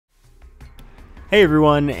Hey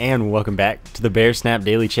everyone, and welcome back to the Baersnap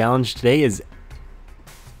Daily Challenge. Today is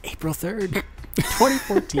April 3rd,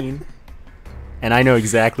 2014, and I know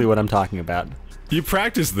exactly what I'm talking about. You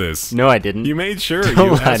practiced this. No, I didn't. You made sure. Don't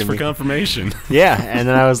You lie asked to for me. confirmation. Yeah, and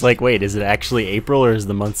then I was like, wait, is it actually April or is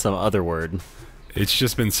the month some other word? It's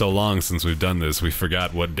just been so long since we've done this, we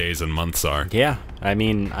forgot what days and months are. Yeah, I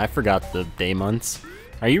mean, I forgot the day months.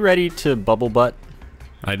 Are you ready to bubble butt?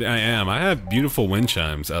 I am. I have beautiful wind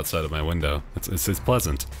chimes outside of my window. It's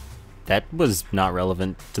pleasant. That was not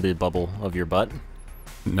relevant to the bubble of your butt.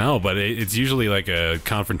 No, but it's usually like a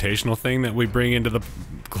confrontational thing that we bring into the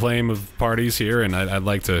claim of parties here, and I'd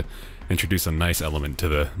like to introduce a nice element to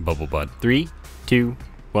the bubble butt. 3, 2,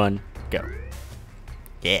 1, go.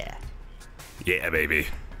 Yeah. Yeah, baby.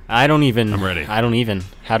 I'm ready. I don't even.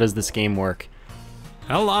 How does this game work?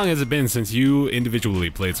 How long has it been since you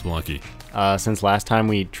individually played Spelunky? Since last time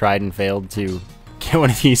we tried and failed to get one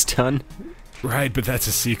of these done. Right, but that's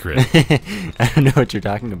a secret. I don't know what you're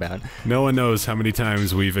talking about. No one knows how many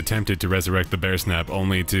times we've attempted to resurrect the Baersnap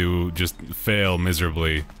only to just fail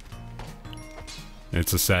miserably.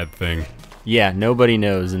 It's a sad thing. Yeah, nobody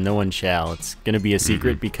knows and no one shall. It's gonna be a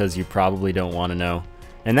secret because you probably don't want to know.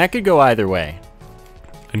 And that could go either way.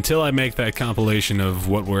 Until I make that compilation of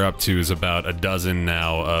what we're up to is about a dozen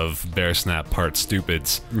now of Baersnap part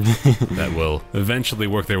stupids that will eventually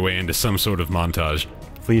work their way into some sort of montage.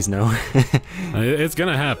 Please no. It's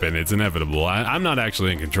gonna happen. It's inevitable. I'm not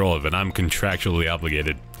actually in control of it. I'm contractually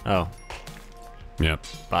obligated. Oh. Yep.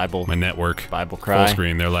 Bible. My network. Bible cry. Full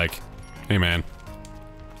screen. They're like, hey man,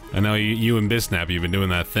 I know you and Bisnap, you've been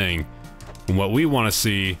doing that thing. And what we want to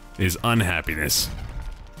see is unhappiness.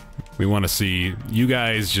 We want to see you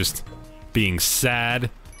guys just being sad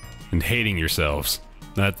and hating yourselves.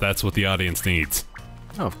 That's what the audience needs.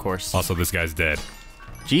 Oh, of course. Also, this guy's dead.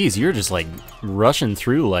 Jeez, you're just like rushing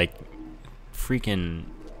through like freaking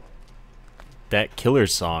that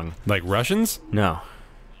Killers song. Like Russians? No.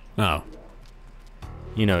 Oh.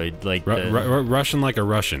 You know, like Russian like a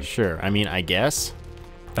Russian. Sure. I mean, I guess.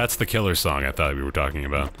 That's the Killers song I thought we were talking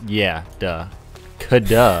about. Yeah, duh.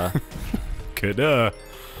 Ka-duh. Ka-duh.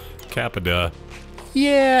 Kappa-duh.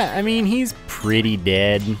 Yeah, I mean, he's pretty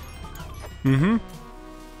dead. Mm-hmm.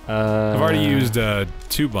 I've already used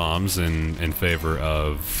 2 bombs in favor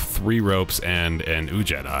of 3 ropes and an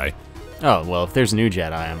Jedi. Oh, well, if there's a new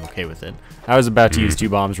Jedi, I'm okay with it. I was about to use 2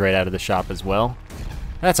 bombs right out of the shop as well.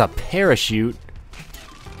 That's a parachute.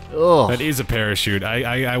 Ugh. That is a parachute.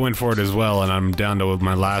 I went for it as well, and I'm down to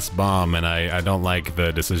my last bomb, and I don't like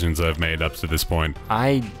the decisions I've made up to this point.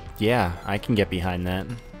 Yeah, I can get behind that.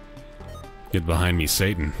 Get behind me,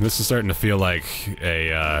 Satan. This is starting to feel like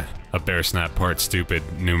a Baersnap part stupid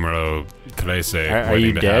numero 13 Are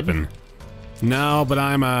you to dead? happen. No, but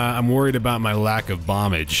I'm worried about my lack of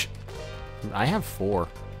bombage. I have 4.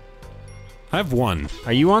 I have 1.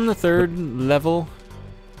 Are you on the 3rd level?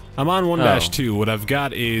 I'm on 1-2. What I've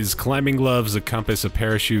got is climbing gloves, a compass, a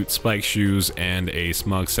parachute, spike shoes, and a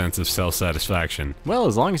smug sense of self-satisfaction. Well,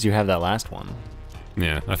 as long as you have that last one.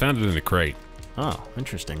 Yeah, I found it in a crate. Oh,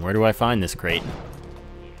 interesting. Where do I find this crate?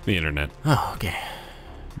 The internet. Oh, okay.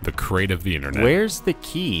 The crate of the internet. Where's the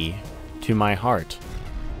key to my heart?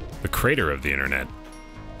 The crater of the internet.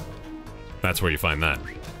 That's where you find that.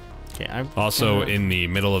 Okay, Also, in the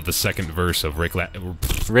middle of the 2nd verse of Rick Lastly.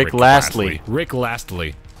 Rick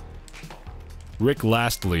Lastly. Rick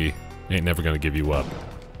Lastly ain't never gonna give you up.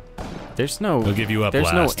 There's no. He'll give you up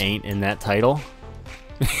There's last. no ain't in that title.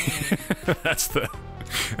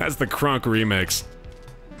 That's the Crunk remix.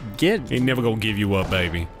 Ain't never gonna give you up,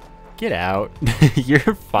 baby. Get out.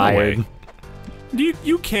 You're fired. No way.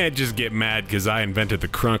 You can't just get mad because I invented the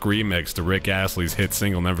Crunk remix to Rick Astley's hit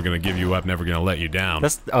single "Never Gonna Give You Up, Never Gonna Let You Down."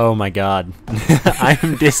 Oh my god.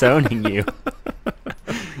 I'm disowning you.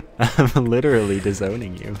 I'm literally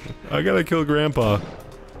disowning you. I gotta kill Grandpa.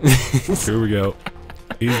 Here we go.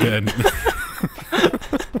 He's dead.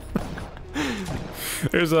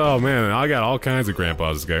 Oh man, I got all kinds of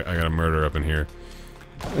grandpas I gotta murder up in here.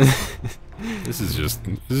 This is just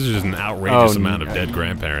an outrageous amount of dead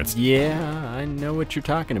grandparents. Yeah, I know what you're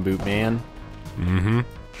talking about, man.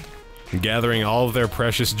 Mm-hmm. Gathering all of their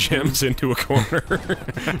precious gems into a corner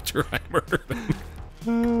after I murder them.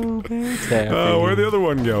 Oh, man. Oh, where'd the other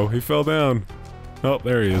one go? He fell down. Oh,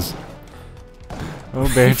 there he is.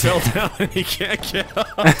 Oh, Bear. He fell down and he can't get up.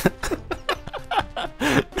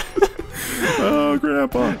 Oh,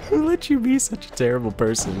 Grandpa. Who let you be such a terrible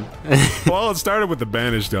person? Well, it started with the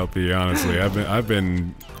banished LP, honestly. I've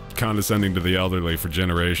been condescending to the elderly for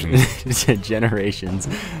generations. Generations.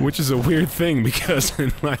 Which is a weird thing, because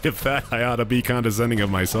in light of that, I ought to be condescending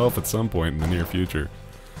of myself at some point in the near future.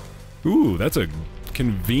 Ooh, that's a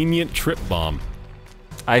convenient trip bomb.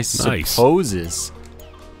 I supposes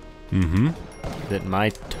Mm-hmm. that my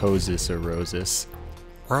toes are roses.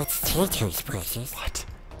 What's Tito's precious? What?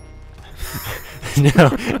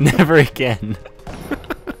 No, never again.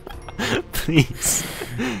 Please.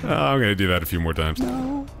 Oh, I'm gonna do that a few more times.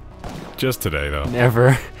 No. Just today, though.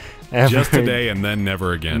 Never. Ever. Just today and then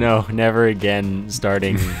never again. No, never again,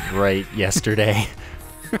 starting right yesterday.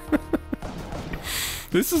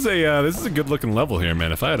 This is a good looking level here,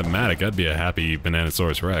 man. If I had a Matic, I'd be a happy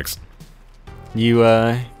Bananosaurus Rex. You,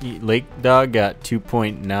 Lake Dog got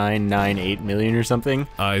 2.998 million or something?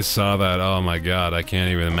 I saw that. Oh my god, I can't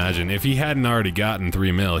even imagine. If he hadn't already gotten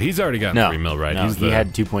 3 mil, he's already gotten 3 mil, right? No, He's he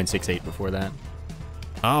had 2.68 before that.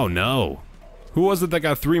 Oh no. Who was it that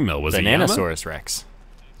got 3 mil? Was it Yama? Bananosaurus Rex.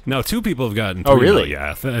 No, 2 people have gotten 3 Oh, really? mil,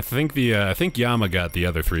 yeah. I think Yama got the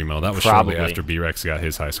other 3 mil. That was shortly after B-Rex got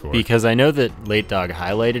his high score. Because I know that Late Dog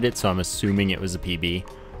highlighted it, so I'm assuming it was a PB.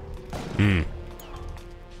 Hmm.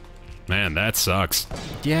 Man, that sucks.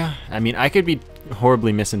 Yeah, I mean, I could be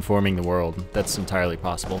horribly misinforming the world. That's entirely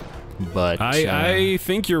possible. But I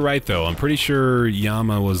think you're right, though. I'm pretty sure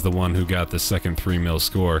Yama was the one who got the second 3 mil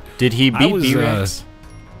score. did he beat B-Rex?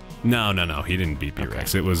 No, he didn't beat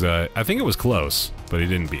B-Rex. It was, I think it was close, but he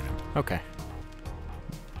didn't beat him. Okay.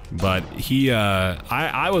 But he,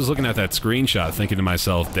 I was looking at that screenshot thinking to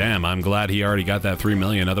myself, damn, I'm glad he already got that 3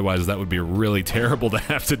 million, otherwise that would be really terrible to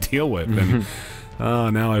have to deal with.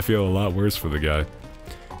 And now I feel a lot worse for the guy.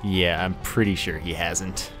 Yeah, I'm pretty sure he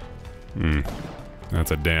hasn't.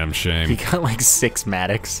 That's a damn shame. He got like 6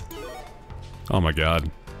 Matics. Oh my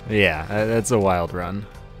god. Yeah, that's a wild run.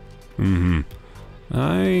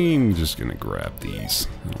 I'm just gonna grab these.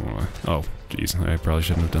 I don't wanna, oh, jeez, I probably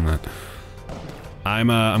shouldn't have done that. I'm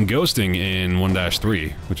ghosting in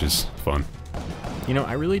 1-3, which is fun. You know,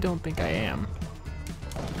 I really don't think I am.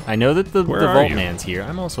 I know that the Where are Vault you? Man's here.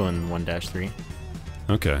 I'm also in 1-3.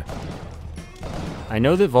 Okay. I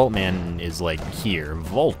know that Vault Man is like here.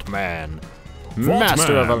 Vault Man. Vault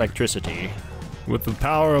Master of Man. electricity. With the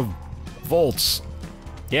power of volts.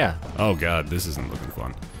 Yeah. Oh god, this isn't looking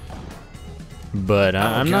fun. But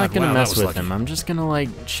I'm God, not gonna wow, that mess was with lucky. him. I'm just gonna like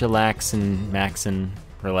chillax and max and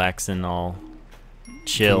relax and all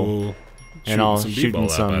chill. Cool. And all some shooting B-ball out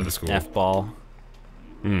by some the school. F-ball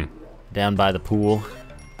Hmm. down by the pool.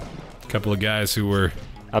 Couple of guys who were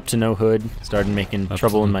Up to no hood. Started making Up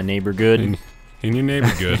trouble to- in my neighbor good. in your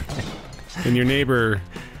neighbor good. In your neighbor,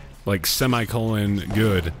 like, semicolon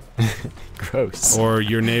good. Gross. Or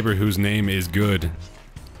your neighbor whose name is good.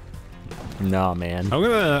 Nah, man. I'm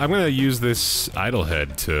gonna use this idle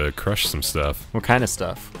head to crush some stuff. What kind of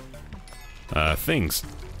stuff? Things.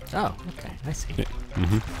 Oh, okay. I see.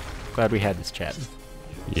 Mm-hmm. Glad we had this chat.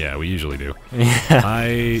 Yeah, we usually do. Yeah.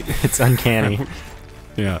 It's uncanny.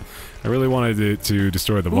 Yeah. I really wanted to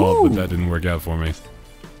destroy the vault, but Ooh. that didn't work out for me.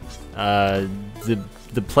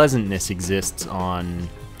 The pleasantness exists on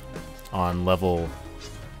level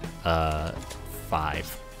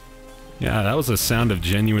 5. Yeah, that was a sound of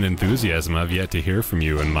genuine enthusiasm I've yet to hear from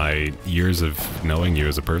you in my years of knowing you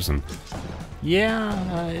as a person.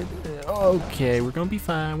 Yeah. Okay, we're gonna be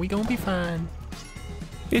fine. We gonna be fine.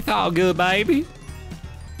 It's all good, baby.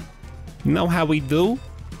 Know how we do?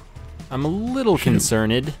 I'm a little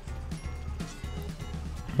concerned.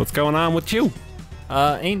 What's going on with you?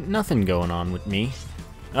 Ain't nothing going on with me.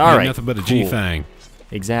 Ain't All right. nothing but a cool. G-Fang.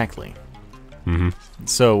 Exactly. Mm-hmm.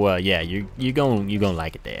 So yeah, you gonna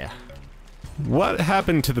like it there. What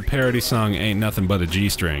happened to the parody song Ain't Nothing But a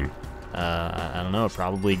G-String? I don't know. It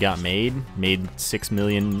probably got made 6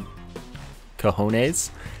 million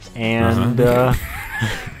cojones, and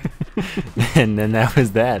and then that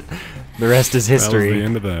was that. The rest is That was history, the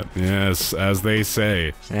end of that. Yes, as they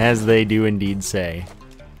say. as they do indeed say.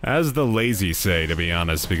 As the lazy say, to be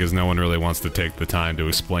honest, because no one really wants to take the time to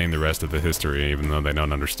explain the rest of the history, even though they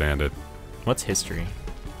don't understand it. What's history?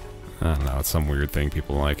 I don't know, it's some weird thing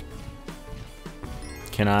people like.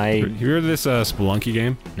 Can I? You heard of this Spelunky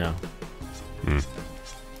game? No. Hmm.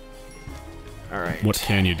 All right. What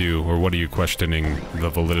can you do, or what are you questioning the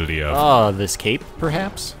validity of? Oh, this cape,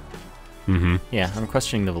 perhaps? Mm-hmm. Yeah, I'm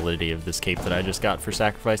questioning the validity of this cape that I just got for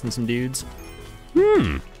sacrificing some dudes.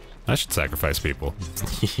 I should sacrifice people.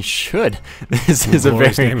 You should. This is a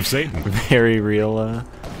Glorious very, name of Satan. very real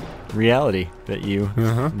reality that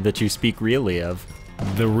you speak really of.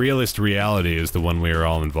 The realest reality is the one we are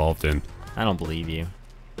all involved in. I don't believe you.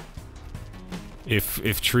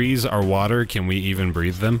 If trees are water, can we even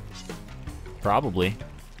breathe them? Probably.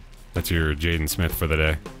 That's your Jaden Smith for the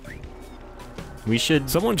day. We should...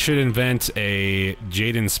 Someone should invent a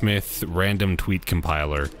Jaden Smith random tweet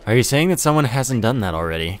compiler. Are you saying that someone hasn't done that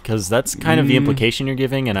already? Because that's kind of the implication you're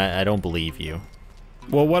giving, and I don't believe you.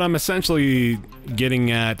 Well, what I'm essentially getting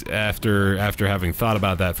at after having thought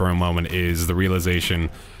about that for a moment is the realization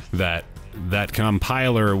that that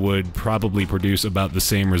compiler would probably produce about the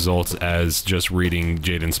same results as just reading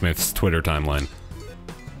Jaden Smith's Twitter timeline.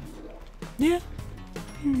 Yeah.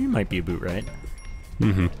 You might be a boot right.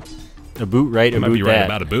 Mm-hmm. A boot right, a boot might be right that.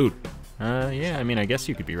 about a boot. Yeah, I mean, I guess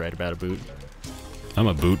you could be right about a boot. I'm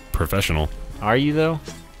a boot professional. Are you, though?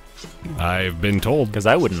 I've been told. Because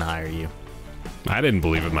I wouldn't hire you. I didn't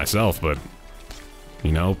believe it myself, but,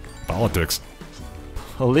 you know, politics.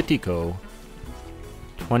 Politico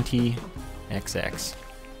 20XX.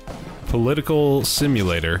 Political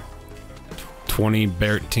Simulator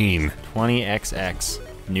 2013. 20XX.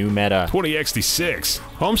 New meta. 20XD6.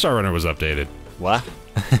 Homestar Runner was updated. What?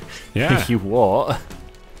 Yeah. You what?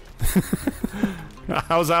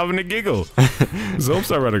 I was having a giggle. This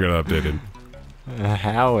Homestar Runner got updated.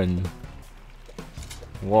 How and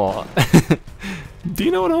what? Do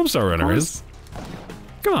you know what Homestar Runner is?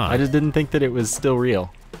 Come on. I just didn't think that it was still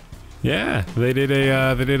real. Yeah, they did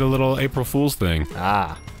a little April Fool's thing.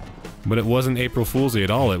 Ah. But it wasn't April Fool's-y at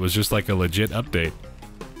all. It was just like a legit update.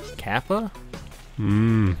 Kappa?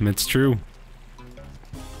 It's true.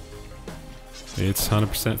 It's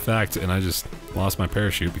 100% fact, and I just lost my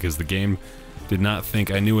parachute because the game did not think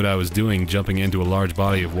I knew what I was doing jumping into a large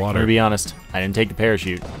body of I'm water. gonna be honest, I didn't take the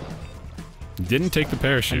parachute. Didn't take the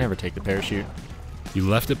parachute. I never take the parachute. You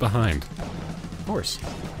left it behind. Of course.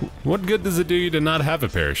 What good does it do you to not have a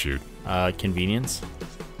parachute? Convenience.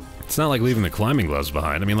 It's not like leaving the climbing gloves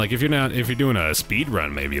behind. I mean, like if you're doing a speed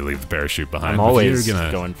run, maybe you leave the parachute behind. I'm But if always you're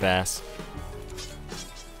gonna, going fast.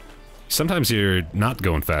 Sometimes you're not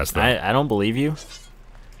going fast though. I don't believe you.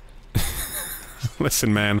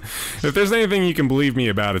 Listen, man, if there's anything you can believe me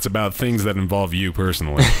about, it's about things that involve you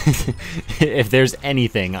personally. If there's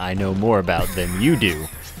anything I know more about than you do,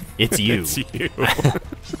 it's you. It's you.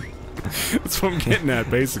 That's what I'm getting at,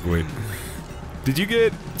 basically. Did you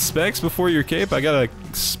get specs before your cape? I got a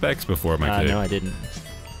specs before my cape. No, I didn't.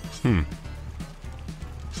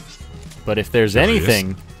 But if there's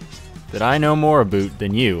anything that I know more about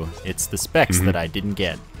than you, it's the specs that I didn't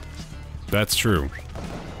get. That's true.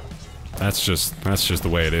 That's just the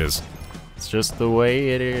way it is. It's just the way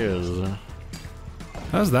it is.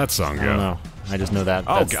 How's that song go? I don't know. I just know that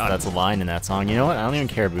Oh, God. that's a line in that song. You know what? I don't even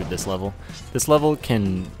care about this level. This level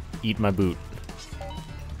can eat my boot.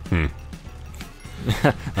 I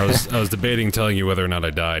was debating telling you whether or not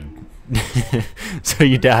I died. So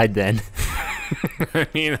you died then. I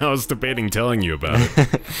mean, I was debating telling you about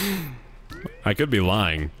it. I could be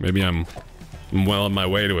lying. Maybe I'm well on my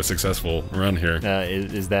way to a successful run here.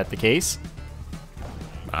 Is that the case?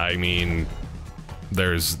 I mean,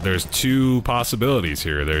 there's two possibilities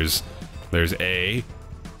here. There's A,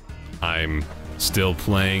 I'm still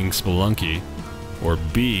playing Spelunky, or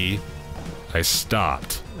B, I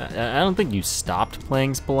stopped. I don't think you stopped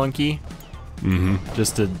playing Spelunky.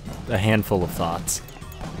 Just a handful of thoughts.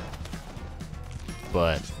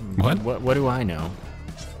 But what do I know?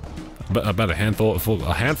 About a handful.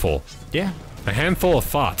 Yeah. A handful of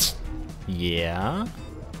thoughts. Yeah.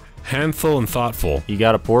 Handful and thoughtful. You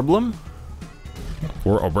got a problem?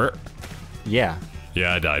 Or Yeah.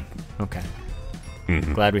 yeah, I died. Okay.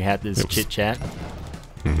 Glad we had this chit chat.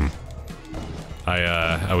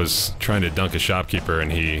 I was trying to dunk a shopkeeper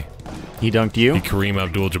and he dunked you? Kareem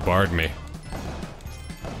Abdul-Jabbar'd me.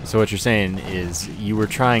 So what you're saying is you were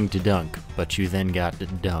trying to dunk, but you then got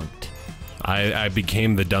dunked. I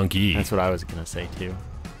became the donkey. That's what I was gonna say too.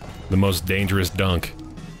 The most dangerous dunk.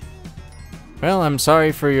 Well, I'm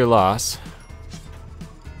sorry for your loss.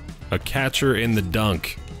 A catcher in the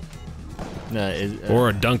dunk. Or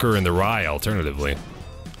a dunker in the rye, alternatively.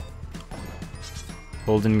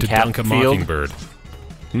 Holden To dunk a Capfield. mockingbird.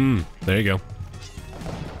 There you go.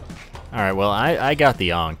 Alright, well, I got the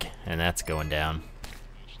onk, and that's going down.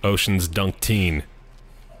 Ocean's dunk teen.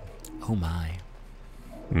 Oh my.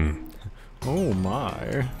 Oh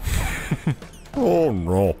my. Oh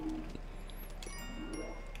no.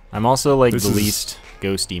 I'm also like This the is- least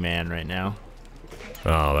ghosty man right now.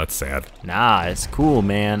 Oh, that's sad. Nah, it's cool,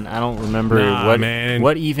 man. I don't remember Nah, man.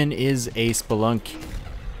 what even is a spelunk,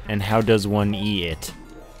 and how does one it?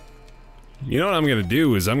 You know what I'm gonna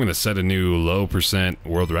do is I'm gonna set a new low percent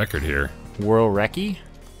world record here. World Recce?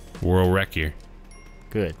 World record.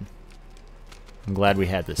 Good. I'm glad we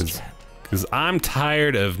had this chat. Because I'm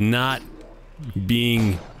tired of not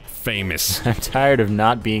being famous. I'm tired of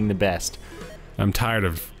not being the best. I'm tired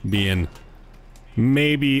of being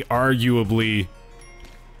maybe arguably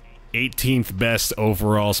 18th best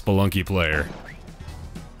overall Spelunky player.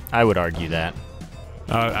 I would argue that.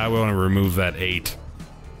 I want to remove that 8.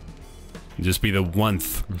 Just be the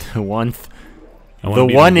 1th. The one-th. I want to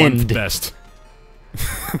be one the 1th end. best.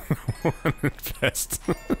 1th best.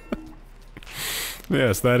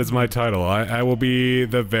 Yes, that is my title. I will be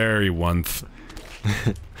the very 1th.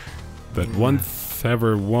 That 1th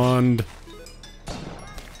ever won.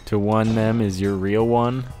 To won them is your real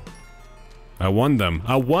one. I won them.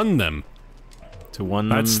 I won them. To won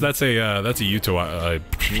them. That's a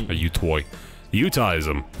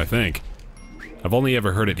Utahism, I think. I've only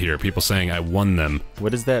ever heard it here. People saying I won them.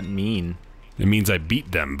 What does that mean? It means I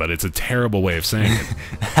beat them, but it's a terrible way of saying it.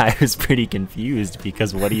 I was pretty confused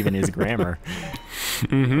because what even is grammar?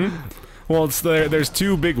 Well, there's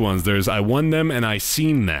two big ones. There's I won them and I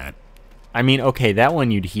seen that. I mean, okay, that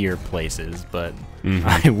one you'd hear places, but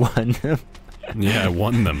I won them. Yeah, I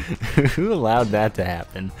won them. Who allowed that to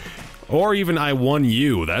happen? Or even I won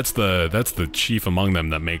you. That's the chief among them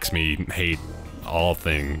that makes me hate all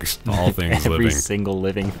things Every living. single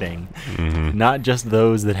living thing. Not just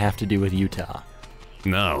those that have to do with Utah.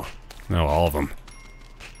 No, all of them.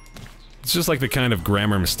 It's just like the kind of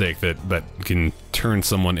grammar mistake that can turn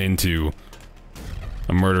someone into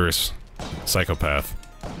a murderous psychopath.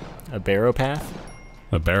 A baropath?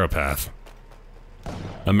 A baropath.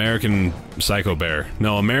 American psycho bear.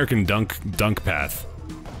 No, American dunk path.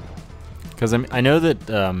 Because I know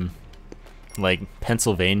that, like,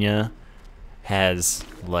 Pennsylvania has,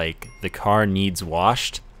 like, the car needs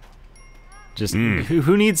washed. Just,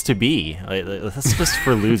 who needs to be? Like, that's just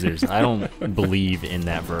for losers. I don't believe in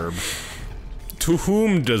that verb. To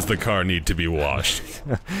whom does the car need to be washed?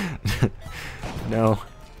 No.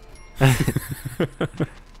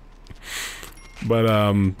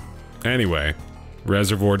 But, anyway.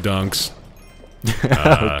 Reservoir dunks.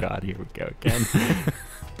 Oh god, here we go again.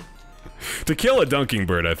 To kill a dunking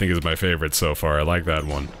bird, I think, is my favorite so far. I like that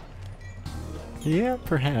one. Yeah,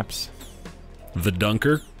 perhaps. The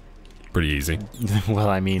dunker? Pretty easy. Well,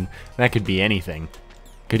 I mean, that could be anything.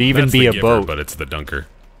 Could even That's be the a giver, boat. but it's the dunker.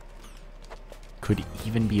 Could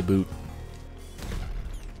even be a boot.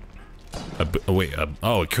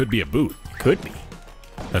 Oh, it could be a boot. Could be.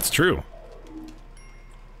 That's true.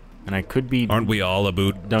 And I could be Aren't we all a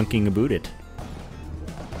boot? dunking a boot it.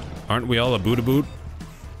 Aren't we all a boot?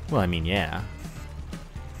 Well, I mean, yeah.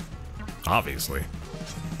 Obviously.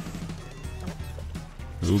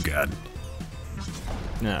 Ooh, God.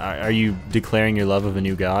 Are you declaring your love of a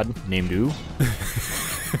new god named Oo?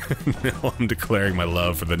 No, I'm declaring my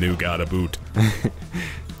love for the new god Aboot.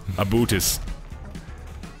 Abootis.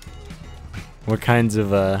 What kinds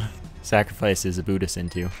of sacrifices a Buddhist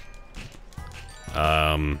into?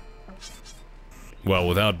 Well,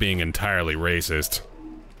 without being entirely racist,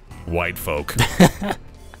 white folk.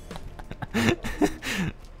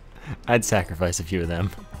 I'd sacrifice a few of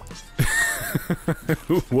them.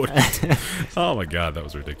 Who wouldn't? Oh my god, that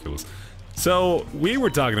was ridiculous. So, we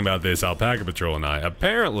were talking about this, Alpaca Patrol and I.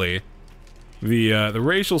 Apparently, the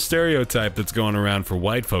racial stereotype that's going around for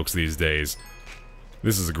white folks these days,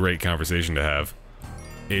 this is a great conversation to have,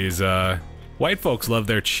 is, white folks love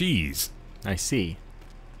their cheese. I see.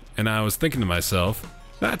 And I was thinking to myself,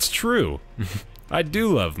 that's true. I do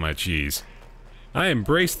love my cheese. I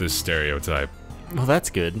embrace this stereotype. Well, that's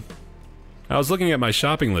good. I was looking at my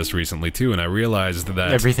shopping list recently, too, and I realized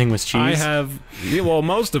that Everything was cheese? I have, yeah, well,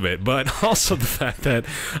 most of it, but also the fact that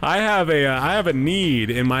I have a need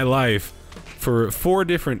in my life for 4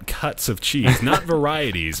 different cuts of cheese, not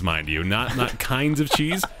varieties, mind you, not kinds of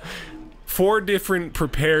cheese. 4 different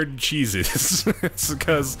prepared cheeses. It's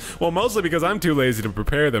because, well, mostly because I'm too lazy to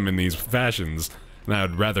prepare them in these fashions, and I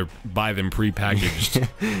would rather buy them prepackaged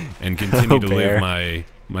and continue to live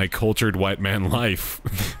my cultured white man life.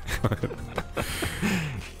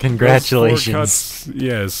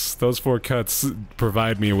 Congratulations. Those 4 cuts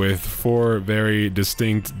provide me with 4 very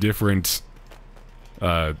distinct, different,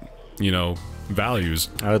 values.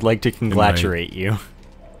 I would like to congratulate you.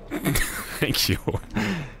 Thank you.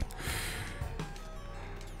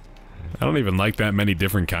 I don't even like that many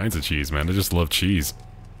different kinds of cheese, man. I just love cheese.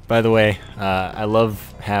 By the way, I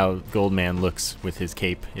love how Goldman looks with his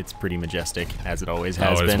cape. It's pretty majestic, as it always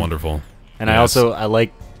has been. Oh, it's wonderful. And Yes. I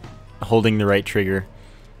like holding the right trigger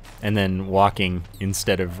and then walking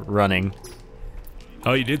instead of running.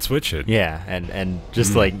 Oh, you did switch it. Yeah, and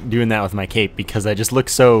just like doing that with my cape because I just look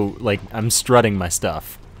so like I'm strutting my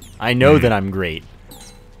stuff. I know that I'm great.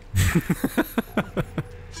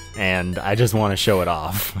 And I just want to show it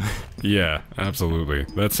off. Yeah, absolutely.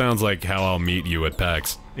 That sounds like how I'll meet you at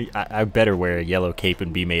PAX. I better wear a yellow cape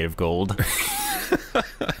and be made of gold.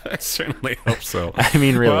 I certainly hope so. I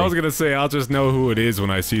mean, really. Well, I was gonna say I'll just know who it is when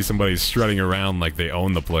I see somebody strutting around like they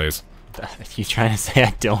own the place. You trying to say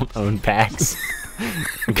I don't own packs?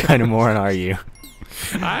 What kind of moron are you?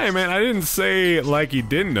 Man, I didn't say like he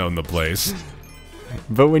didn't own the place.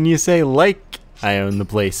 But when you say like I own the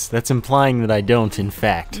place, that's implying that I don't, in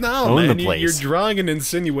fact, own the place. You're drawing an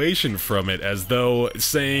insinuation from it as though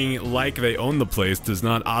saying like they own the place does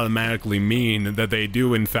not automatically mean that they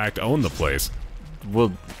do in fact own the place.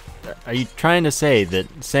 Well, are you trying to say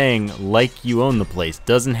that saying like you own the place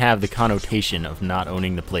doesn't have the connotation of not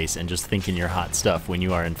owning the place and just thinking you're hot stuff when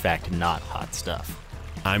you are in fact not hot stuff?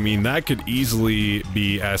 I mean, that could easily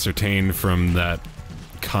be ascertained from that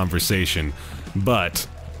conversation, but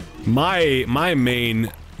my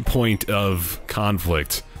main point of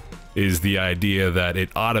conflict is the idea that it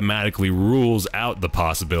automatically rules out the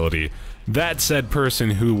possibility that said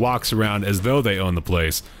person who walks around as though they own the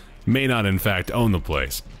place may not in fact own the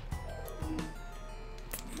place.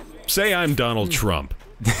 Say I'm Donald Trump,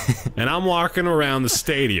 and I'm walking around the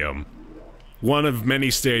stadium, one of many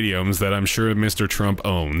stadiums that I'm sure Mr. Trump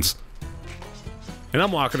owns, and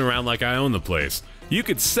I'm walking around like I own the place. You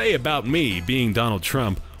could say about me, being Donald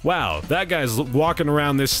Trump, wow, that guy's walking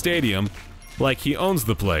around this stadium like he owns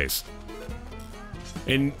the place.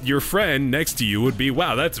 And your friend next to you would be,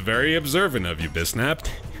 wow, that's very observant of you, Bisnap.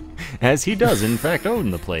 As he does, in fact,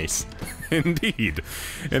 own the place. Indeed.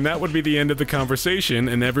 And that would be the end of the conversation,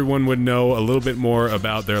 and everyone would know a little bit more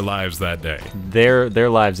about their lives that day. Their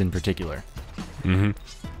lives in particular. Mm-hmm.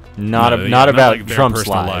 Not not about like their Trump's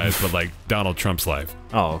personal life. lives, but like Donald Trump's life.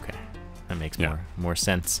 Oh, okay. That makes Yeah. more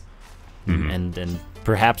sense. Mhm. And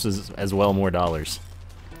perhaps as well more dollars.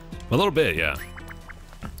 A little bit, yeah.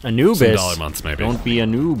 Anubis. Some dollar months, maybe. Don't be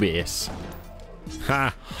Anubis.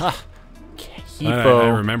 Ha! I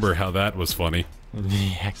Kipo. remember how that was funny.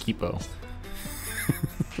 Yeah, Kipo.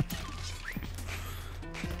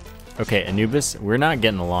 Okay, Anubis, we're not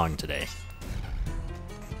getting along today.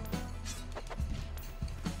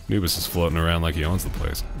 Anubis is floating around like he owns the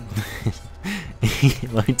place.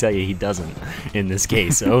 Let me tell you, he doesn't, in this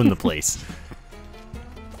case, own the place.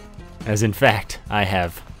 As in fact, I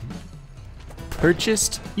have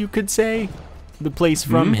purchased, you could say, the place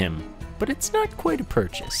from him. But it's not quite a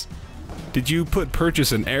purchase. Did you put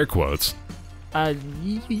purchase in air quotes?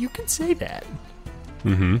 You could say that.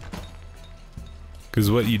 Mm-hmm. Because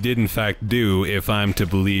what you did in fact do, if I'm to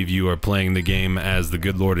believe you are playing the game as the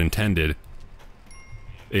good Lord intended,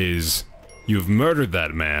 is you've murdered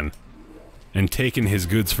that man and taken his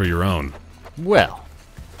goods for your own. Well,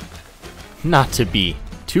 not to be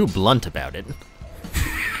too blunt about it.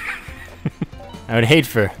 I would hate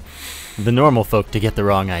for the normal folk to get the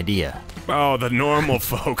wrong idea. Oh, the normal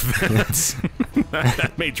folk.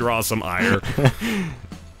 That may draw some ire.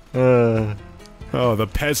 Oh, the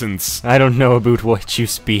peasants. I don't know about what you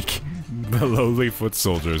speak. The lowly foot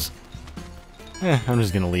soldiers. I'm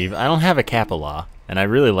just gonna leave. I don't have a Kappa law, and I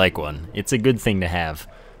really like one. It's a good thing to have.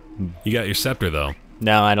 You got your scepter, though.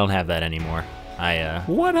 No, I don't have that anymore.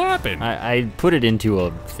 What happened? I put it into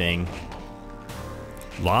a thing.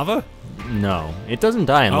 Lava? No, it doesn't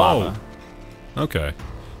die in lava. Okay.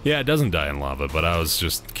 Yeah, it doesn't die in lava, but I was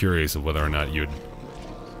just curious of whether or not you'd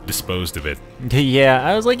disposed of it. Yeah,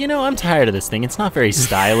 I was like, I'm tired of this thing. It's not very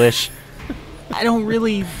stylish. I don't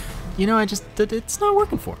really, it's not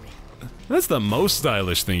working for me. That's the most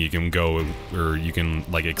stylish thing you can go, or you can,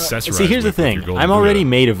 like, accessorize. See, here's the with your thing. golden I'm already Buddha.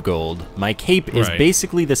 made of gold. My cape is Right.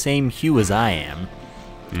 basically the same hue as I am.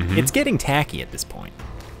 It's getting tacky at this point.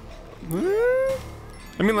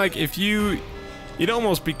 I mean, like, if you'd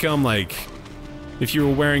almost become, like, if you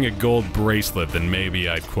were wearing a gold bracelet, then maybe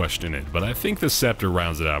I'd question it. But I think the scepter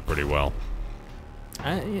rounds it out pretty well.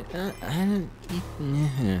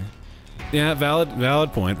 Yeah,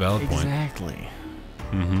 valid point, Exactly.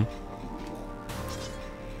 Mm-hmm.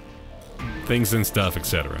 Things and stuff,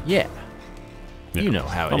 etc. Yeah. Yeah. You know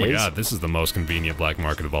how it is. Oh my god, this is the most convenient black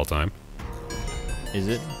market of all time. Is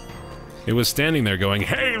it? It was standing there going,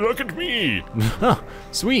 hey, look at me! Huh.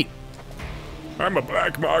 Sweet. I'm a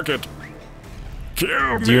black market!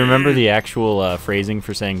 Kill me! Do you remember the actual phrasing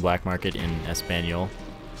for saying black market in Espanol?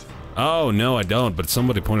 Oh, no, I don't, but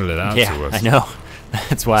somebody pointed it out to Yeah, us. I know.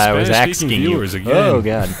 That's why I was Spanish-speaking asking you. viewers again. Oh,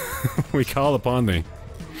 God. We call upon thee.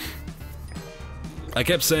 I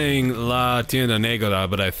kept saying La Tienda Negra,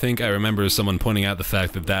 but I think I remember someone pointing out the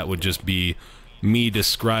fact that that would just be me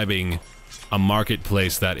describing a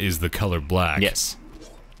marketplace that is the color black. Yes.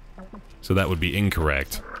 So that would be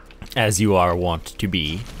incorrect. As you are wont to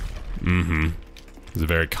be. Mm-hmm. It's a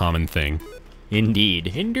very common thing. Indeed.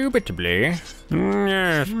 Indubitably.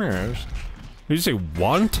 Yes. Yes. Did you say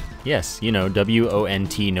want? Yes, you know,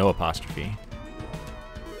 W-O-N-T, no apostrophe.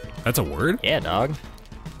 That's a word? Yeah, dog.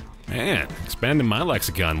 Man, expanding my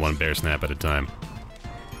lexicon one Baersnap at a time.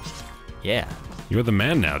 Yeah. You're the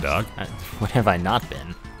man now, dog. What have I not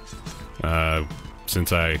been?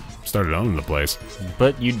 Since I started owning the place.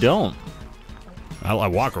 But you don't. I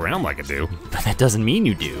walk around like I do. But that doesn't mean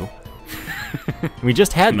you do. We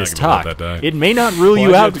just had this gonna let talk. that die. It may not rule Why'd you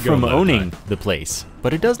you out have to go from let it owning die? the place,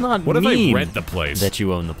 but it does not What if I mean rent the place? that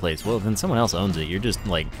you own the place. Well, then someone else owns it. You're just,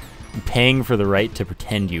 like, paying for the right to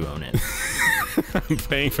pretend you own it. I'm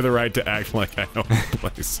paying for the right to act like I own the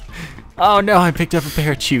place. Oh no, I picked up a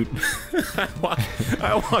parachute.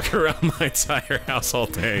 I walk around my entire house all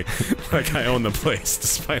day like I own the place,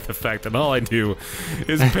 despite the fact that all I do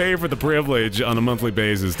is pay for the privilege on a monthly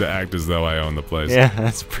basis to act as though I own the place. Yeah,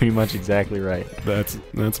 that's pretty much exactly right.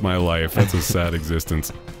 That's my life. That's a sad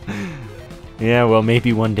existence. Yeah, well,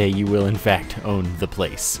 maybe one day you will in fact own the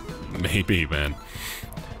place. Maybe, man.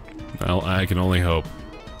 Well, I can only hope.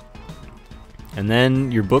 And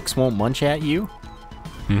then your books won't munch at you,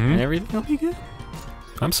 and everything will be good.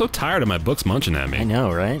 I'm so tired of my books munching at me. I know,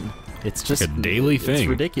 right? It's just a daily thing. It's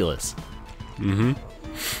ridiculous.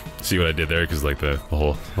 See what I did there? Because like the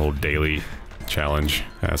whole daily challenge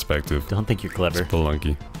aspect of Don't think you're clever.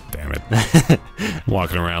 Spelunky. Damn it.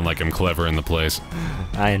 Walking around like I'm clever in the place.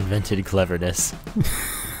 I invented cleverness.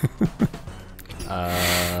 I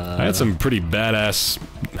had some pretty badass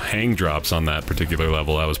hang drops on that particular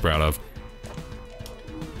level I was proud of.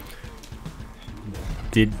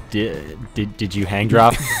 Did you hang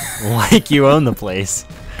drop like you own the place?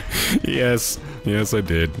 Yes, I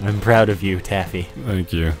did. I'm proud of you, Taffy.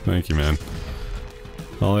 Thank you, man.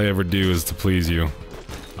 All I ever do is to please you.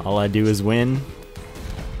 All I do is win.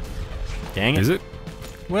 Dang it. Is it?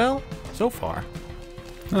 Well, so far.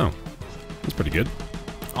 Oh, that's pretty good.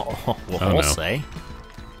 Oh, well, Oh, I'll no. say.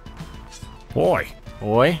 Oi,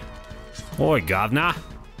 governor.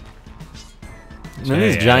 And then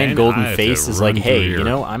his Hey, giant I golden have to face is run like, through hey, here." you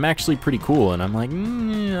know, I'm actually pretty cool. And I'm like,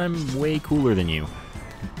 I'm way cooler than you.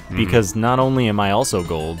 Because not only am I also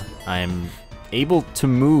gold, I'm able to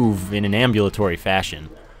move in an ambulatory fashion.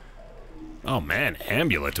 Oh man,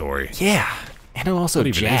 ambulatory. Yeah, and I'm also What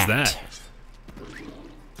even is jacked. that?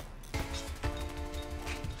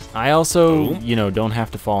 I also, Boom. you know, don't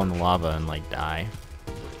have to fall in the lava and, like, die.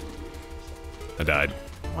 I died.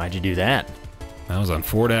 Why'd you do that? I was on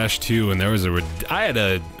 4-2, and there was I had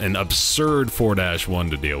an absurd 4-1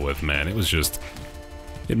 to deal with, man. It was just,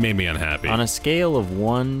 it made me unhappy. On a scale of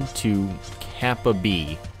 1 to Kappa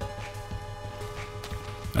B,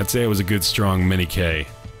 I'd say it was a good, strong mini K.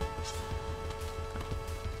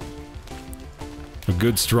 A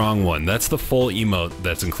good, strong one. That's the full emote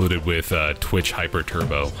that's included with Twitch Hyper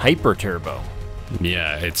Turbo. Hyper Turbo.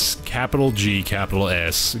 Yeah, it's capital G, capital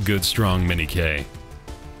S, good, strong mini K.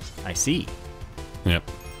 I see. Yep.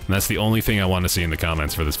 And that's the only thing I want to see in the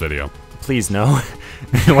comments for this video. Please no.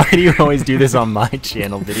 Why do you always do this on my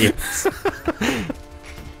channel videos?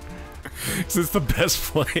 This is the best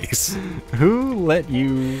place. Who let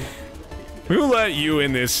you Who let you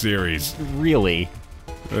in this series? really?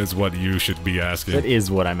 Is what you should be asking. That is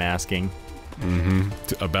what I'm asking.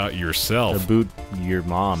 About yourself. About your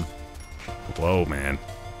mom. Whoa, man.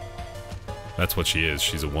 That's what she is.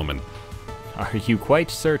 She's a woman. Are you quite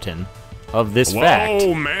certain of this Whoa, fact?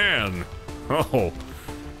 man. Oh,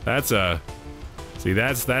 that's a... See,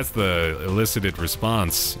 that's the elicited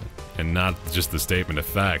response, and not just the statement of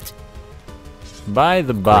fact. By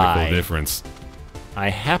the Critical by, difference. I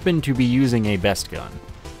happen to be using a best gun.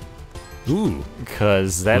 Ooh,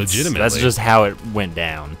 Because that's Legitimately. just how it went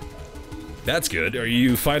down. that's good. Are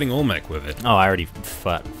you fighting Olmec with it? Oh, I already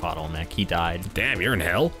fought Olmec. He died. Damn, you're in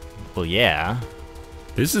hell. Well, yeah.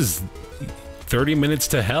 This is 30 minutes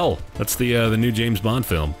to hell. That's the new James Bond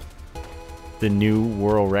film. The new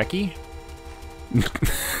World Recce?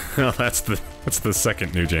 No, that's the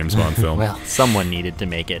second new James Bond film. Well, someone needed to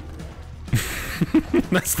make it.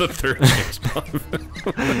 That's the third James Bond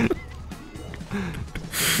film.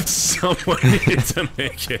 Someone needed to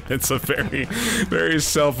make it. It's a very, very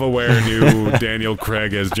self-aware new Daniel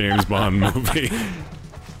Craig as James Bond movie.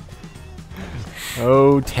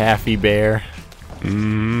 Oh, Taffy Bear.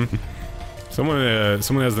 Someone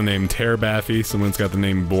has the name Tear Baffy. Someone's got the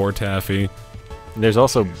name Boar Taffy. There's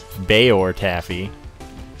also Bayor Taffy.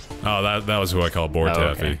 Oh, that was who I call Boar Oh,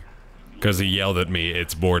 Taffy. okay. Because he yelled at me,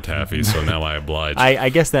 it's Boar Taffy, so now I oblige. I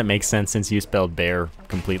guess that makes sense since you spelled bear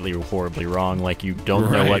completely horribly wrong, like you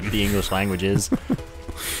don't know what Right. the English language is.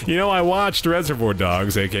 You know, I watched Reservoir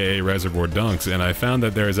Dogs, aka Reservoir Dunks, and I found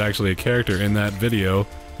that there is actually a character in that video,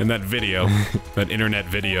 that internet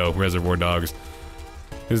video, Reservoir Dogs.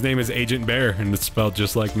 His name is Agent Bear, and it's spelled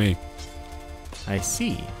just like me. I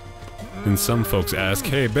see. And some folks ask,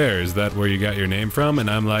 "Hey Bear, is that where you got your name from?" And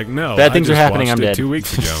I'm like, "No, Bad things I are just happening, watched I'm it dead. 2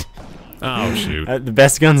 weeks ago." Oh shoot! The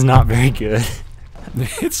best gun's not very good.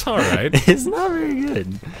 It's all right. It's not very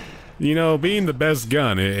good. You know, being the best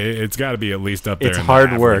gun, it's got to be at least up there. It's in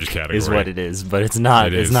hard the work, category. is what it is, but it's not.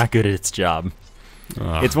 It It's is. not good at its job.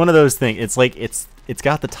 Ugh. It's one of those things. It's like it's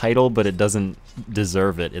got the title, but it doesn't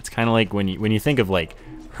deserve it. It's kind of like when you think of like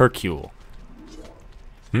Hercule.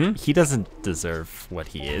 He doesn't deserve what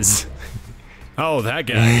he is. Oh, that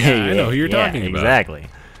guy. Yeah, I know who you're talking about. Exactly.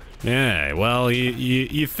 Yeah, well,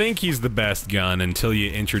 you think he's the best gun until you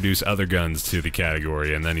introduce other guns to the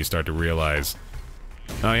category, and then you start to realize,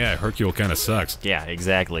 oh yeah, Hercule kind of sucks. Yeah,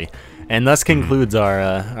 exactly. And thus concludes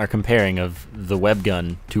our comparing of the web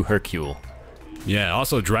gun to Hercule. Yeah,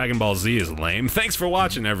 also Dragon Ball Z is lame. Thanks for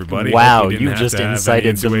watching, everybody. Wow, Hope you didn't you have just to have incited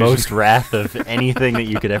any the intuition. most wrath of anything that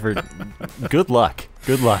you could ever. Good luck.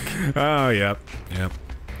 Good luck. Oh, yep.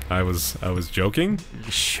 I was joking.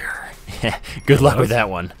 Sure. Yeah. Good luck was? with that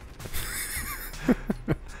one.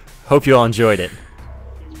 Hope you all enjoyed it.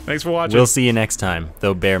 Thanks for watching. We'll see you next time,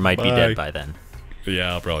 though Bear might be Bye. dead by then.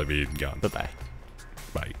 Yeah, I'll probably be gone. Bye-bye.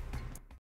 Bye.